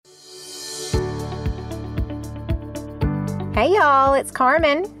Hey y'all, it's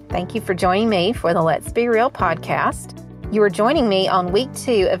Karmen. Thank you for joining me for the Let's Be Real podcast. You are joining me on week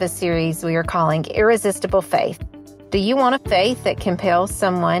 2 of a series we are calling Irresistible Faith. Do you want a faith that compels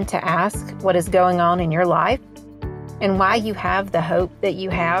someone to ask what is going on in your life and why you have the hope that you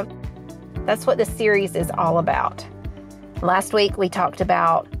have? That's what this series is all about. Last week we talked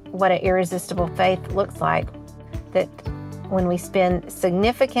about what an irresistible faith looks like, that when we spend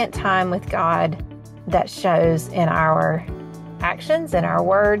significant time with God, that shows in our actions, in our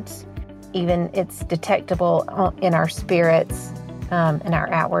words, even it's detectable in our spirits, in our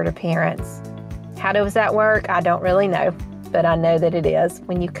outward appearance. How does that work? I don't really know, but I know that it is.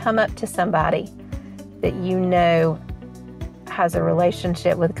 When you come up to somebody that you know has a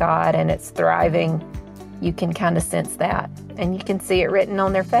relationship with God and it's thriving, you can kind of sense that, and you can see it written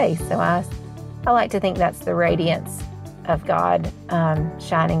on their face. So I like to think that's the radiance of God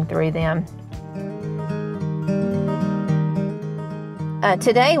shining through them.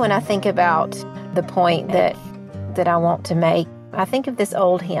 Today, when I think about the point that I want to make, I think of this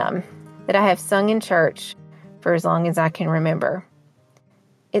old hymn that I have sung in church for as long as I can remember.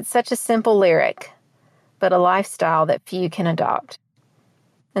 It's such a simple lyric, but a lifestyle that few can adopt,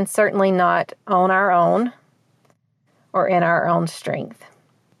 and certainly not on our own or in our own strength.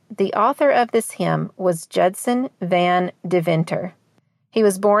 The author of this hymn was Judson Van Deventer. He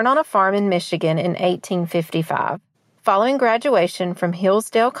was born on a farm in Michigan in 1855. Following graduation from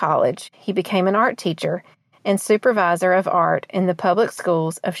Hillsdale College, he became an art teacher and supervisor of art in the public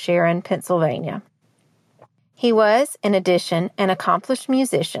schools of Sharon, Pennsylvania. He was, in addition, an accomplished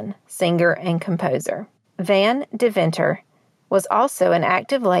musician, singer, and composer. Van Deventer was also an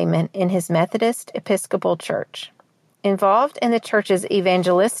active layman in his Methodist Episcopal Church, involved in the church's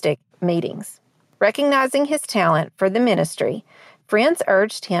evangelistic meetings. Recognizing his talent for the ministry, friends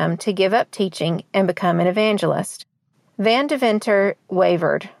urged him to give up teaching and become an evangelist. Van Deventer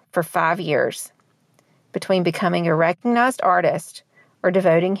wavered for 5 years between becoming a recognized artist or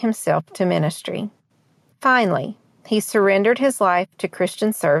devoting himself to ministry. Finally, he surrendered his life to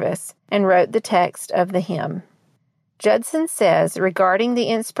Christian service and wrote the text of the hymn. Judson says regarding the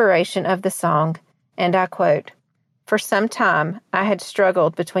inspiration of the song, and I quote, "For some time I had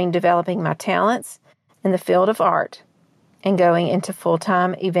struggled between developing my talents in the field of art and going into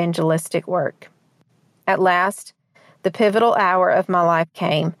full-time evangelistic work. At last, the pivotal hour of my life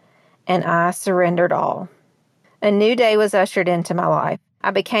came, and I surrendered all. A new day was ushered into my life.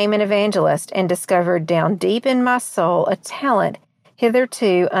 I became an evangelist and discovered down deep in my soul a talent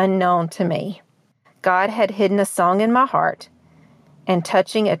hitherto unknown to me. God had hidden a song in my heart, and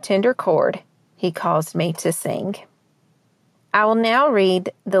touching a tender chord, He caused me to sing." I will now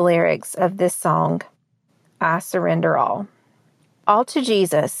read the lyrics of this song, I Surrender All. All to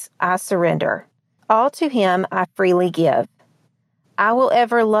Jesus I surrender. All to Him I freely give. I will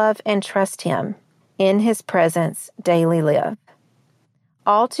ever love and trust Him, in His presence daily live.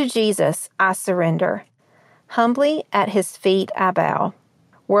 All to Jesus I surrender. Humbly at His feet I bow.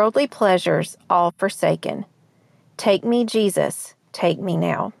 Worldly pleasures all forsaken. Take me, Jesus, take me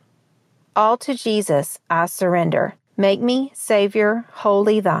now. All to Jesus I surrender. Make me, Savior,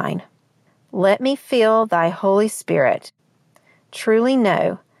 wholly Thine. Let me feel Thy Holy Spirit. Truly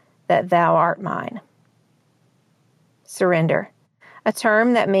know that Thou art mine. Surrender, a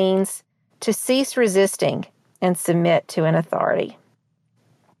term that means to cease resisting and submit to an authority.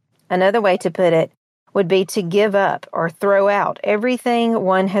 Another way to put it would be to give up or throw out everything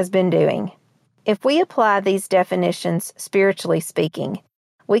one has been doing. If we apply these definitions spiritually speaking,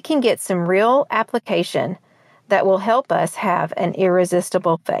 we can get some real application that will help us have an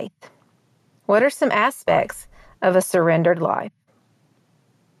irresistible faith. What are some aspects of a surrendered life?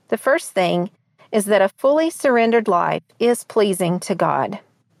 The first thing is that a fully surrendered life is pleasing to God.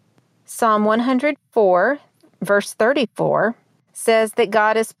 Psalm 104, verse 34, says that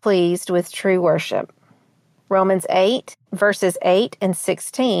God is pleased with true worship. Romans 8, verses 8 and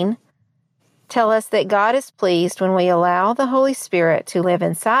 16 tell us that God is pleased when we allow the Holy Spirit to live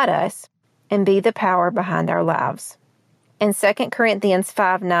inside us and be the power behind our lives. And 2 Corinthians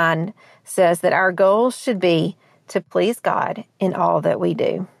 5:9 says that our goal should be to please God in all that we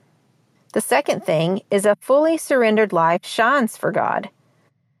do. The second thing is a fully surrendered life shines for God.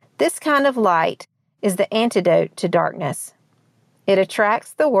 This kind of light is the antidote to darkness. It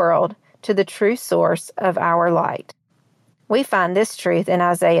attracts the world to the true source of our light. We find this truth in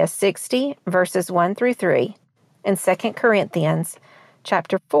Isaiah 60, verses 1 through 3, and 2 Corinthians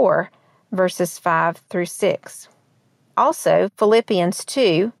chapter 4, verses 5 through 6. Also, Philippians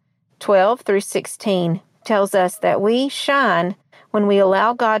 2, 12 through 16 tells us that we shine when we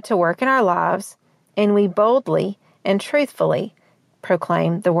allow God to work in our lives and we boldly and truthfully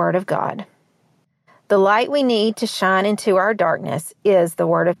proclaim the Word of God. The light we need to shine into our darkness is the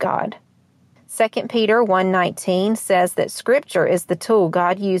Word of God. 2 Peter 1:19 says that Scripture is the tool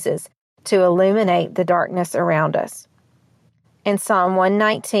God uses to illuminate the darkness around us. And Psalm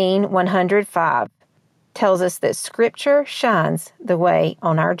 119:105 tells us that Scripture shines the way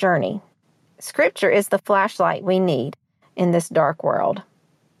on our journey. Scripture is the flashlight we need in this dark world.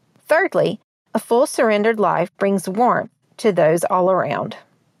 Thirdly, a full surrendered life brings warmth to those all around.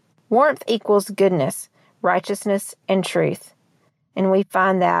 Warmth equals goodness, righteousness, and truth. And we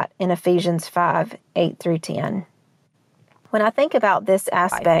find that in Ephesians 5:8-10. When I think about this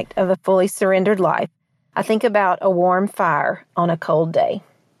aspect of a fully surrendered life, I think about a warm fire on a cold day.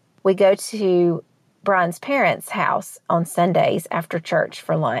 We go to Brian's parents' house on Sundays after church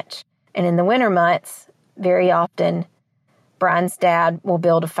for lunch. And in the winter months, very often, Brian's dad will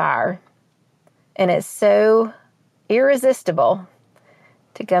build a fire. And it's so irresistible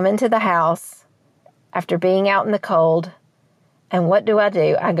to come into the house after being out in the cold. And what do?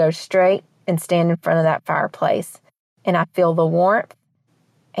 I go straight and stand in front of that fireplace. And I feel the warmth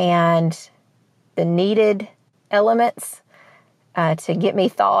and the needed elements to get me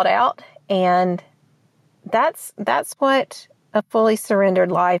thawed out. And that's what a fully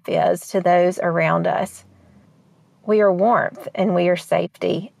surrendered life is to those around us. We are warmth and we are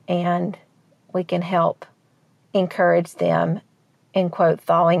safety, and we can help encourage them in, quote,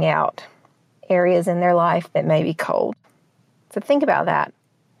 thawing out areas in their life that may be cold. So think about that.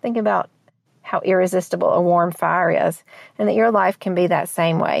 Think about how irresistible a warm fire is, and that your life can be that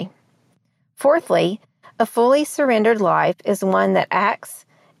same way. Fourthly, a fully surrendered life is one that acts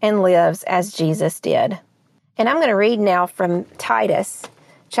and lives as Jesus did. And I'm going to read now from Titus,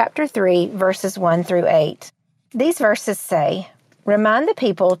 chapter 3, verses 1-8. These verses say, "Remind the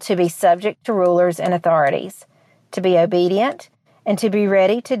people to be subject to rulers and authorities, to be obedient, and to be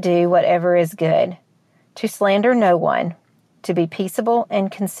ready to do whatever is good, to slander no one, to be peaceable and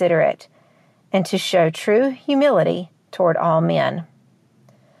considerate, and to show true humility toward all men.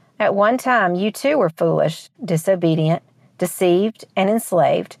 At one time you too were foolish, disobedient, deceived, and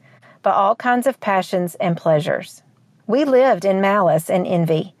enslaved by all kinds of passions and pleasures. We lived in malice and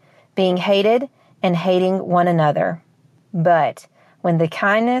envy, being hated and hating one another. But when the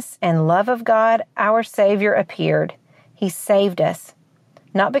kindness and love of God, our Savior, appeared, He saved us,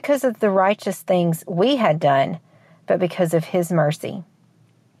 not because of the righteous things we had done, but because of His mercy.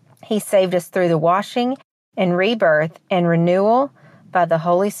 He saved us through the washing and rebirth and renewal by the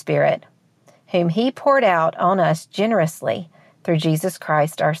Holy Spirit, whom He poured out on us generously through Jesus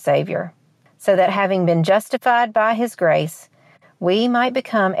Christ our Savior, so that having been justified by His grace, we might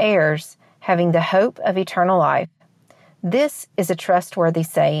become heirs, having the hope of eternal life. This is a trustworthy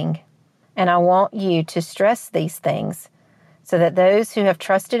saying, and I want you to stress these things, so that those who have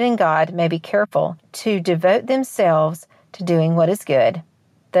trusted in God may be careful to devote themselves to doing what is good.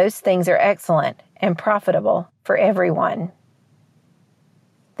 Those things are excellent and profitable for everyone."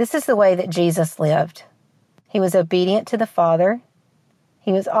 This is the way that Jesus lived. He was obedient to the Father.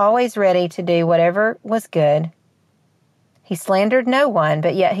 He was always ready to do whatever was good. He slandered no one,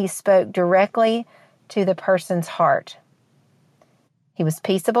 but yet He spoke directly to the person's heart. He was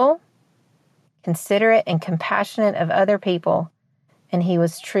peaceable, considerate, and compassionate of other people, and He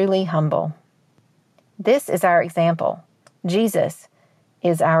was truly humble. This is our example. Jesus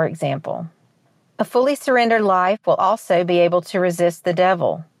is our example. A fully surrendered life will also be able to resist the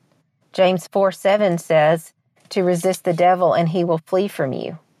devil. James 4:7 says, to resist the devil and he will flee from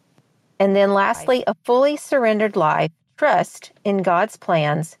you. And then lastly, a fully surrendered life trusts in God's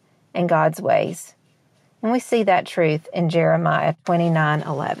plans and God's ways. And we see that truth in Jeremiah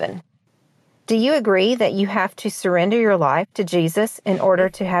 29:11. Do you agree that you have to surrender your life to Jesus in order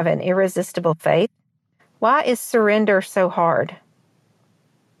to have an irresistible faith? Why is surrender so hard?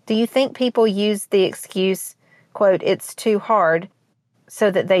 Do you think people use the excuse, quote, "it's too hard,"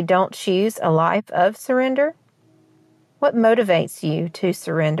 so that they don't choose a life of surrender? What motivates you to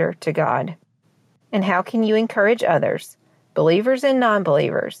surrender to God? And how can you encourage others, believers and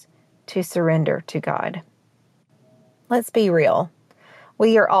non-believers, to surrender to God? Let's be real.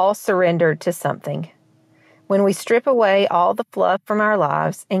 We are all surrendered to something. When we strip away all the fluff from our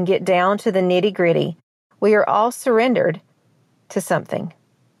lives and get down to the nitty-gritty, we are all surrendered to something.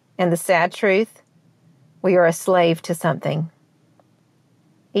 And the sad truth, we are a slave to something,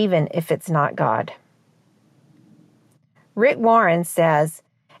 even if it's not God. Rick Warren says,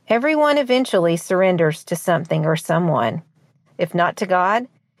 everyone eventually surrenders to something or someone. If not to God,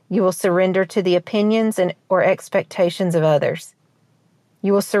 you will surrender to the opinions or expectations of others.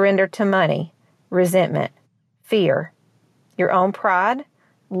 You will surrender to money, resentment, fear, your own pride,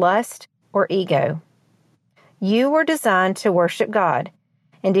 lust, or ego. You were designed to worship God,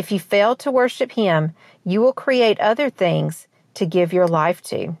 and if you fail to worship Him, you will create other things to give your life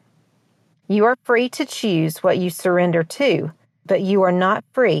to. You are free to choose what you surrender to, but you are not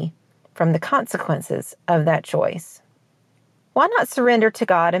free from the consequences of that choice. Why not surrender to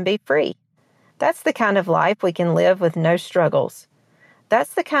God and be free? That's the kind of life we can live with no struggles.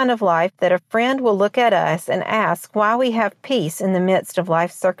 That's the kind of life that a friend will look at us and ask why we have peace in the midst of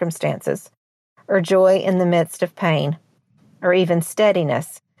life's circumstances, or joy in the midst of pain, or even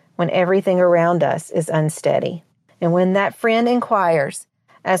steadiness when everything around us is unsteady. And when that friend inquires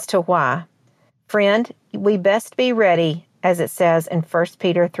as to why, friend, we best be ready, as it says in 1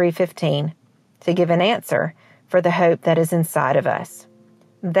 Peter 3:15, to give an answer for the hope that is inside of us.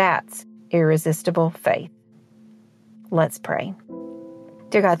 That's irresistible faith. Let's pray.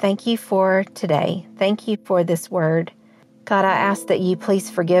 Dear God, thank you for today. Thank you for this word. God, I ask that you please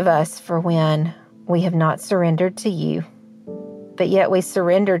forgive us for when we have not surrendered to you, but yet we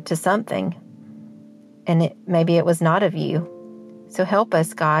surrendered to something, and maybe it was not of you. So help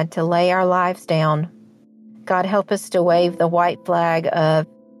us, God, to lay our lives down. God, help us to wave the white flag of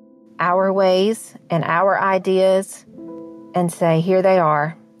our ways and our ideas and say, here they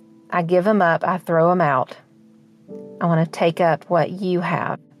are. I give them up. I throw them out. I want to take up what you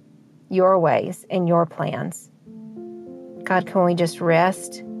have, your ways and your plans. God, can we just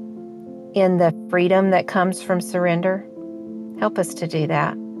rest in the freedom that comes from surrender? Help us to do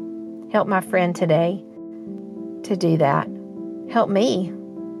that. Help my friend today to do that. Help me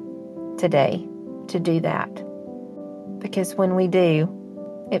today to do that. Because when we do,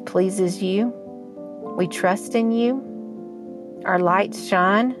 it pleases you. We trust in you. Our lights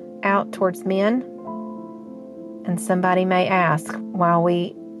shine out towards men. And somebody may ask why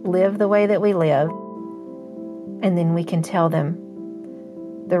we live the way that we live. And then we can tell them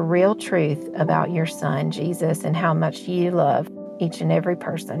the real truth about your Son, Jesus, and how much you love each and every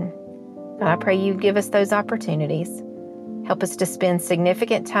person. God, I pray you give us those opportunities. Help us to spend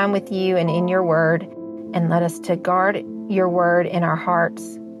significant time with you and in your word, and let us to guard your word in our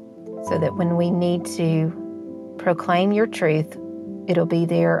hearts so that when we need to proclaim your truth, it'll be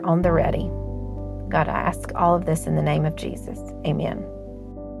there on the ready. God, I ask all of this in the name of Jesus. Amen.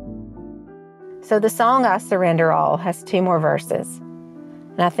 So the song I Surrender All has 2 more verses,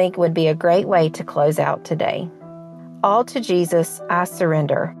 and I think would be a great way to close out today. All to Jesus I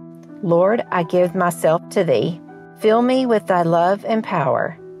surrender. Lord, I give myself to thee. Fill me with thy love and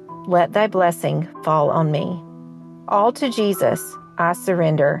power. Let thy blessing fall on me. All to Jesus I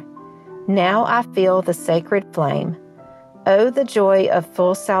surrender. Now I feel the sacred flame. Oh, the joy of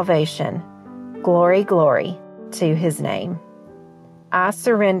full salvation. Glory, glory to his name. I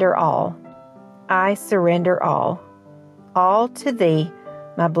surrender all. I surrender all. All to thee,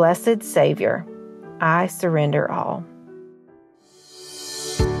 my blessed Savior. I surrender all.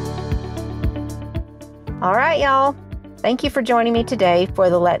 All right, y'all. Thank you for joining me today for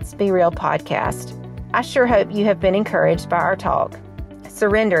the Let's Be Real podcast. I sure hope you have been encouraged by our talk.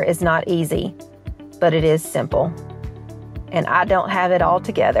 Surrender is not easy, but it is simple. And I don't have it all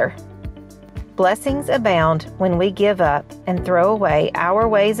together. Blessings abound when we give up and throw away our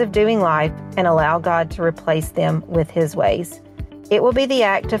ways of doing life and allow God to replace them with his ways. It will be the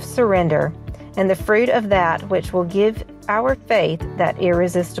act of surrender and the fruit of that which will give our faith that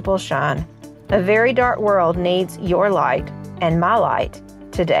irresistible shine. A very dark world needs your light and my light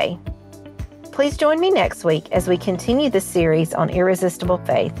today. Please join me next week as we continue the series on irresistible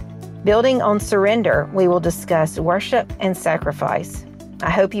faith. Building on surrender, we will discuss worship and sacrifice. I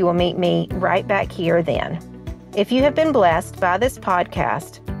hope you will meet me right back here then. If you have been blessed by this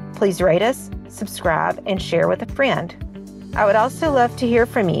podcast, please rate us, subscribe, and share with a friend. I would also love to hear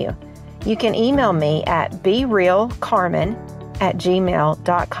from you. You can email me at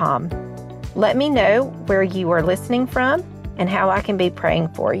berealkarmen@gmail.com. Let me know where you are listening from and how I can be praying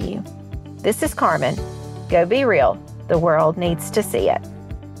for you. This is Karmen. Go be real. The world needs to see it.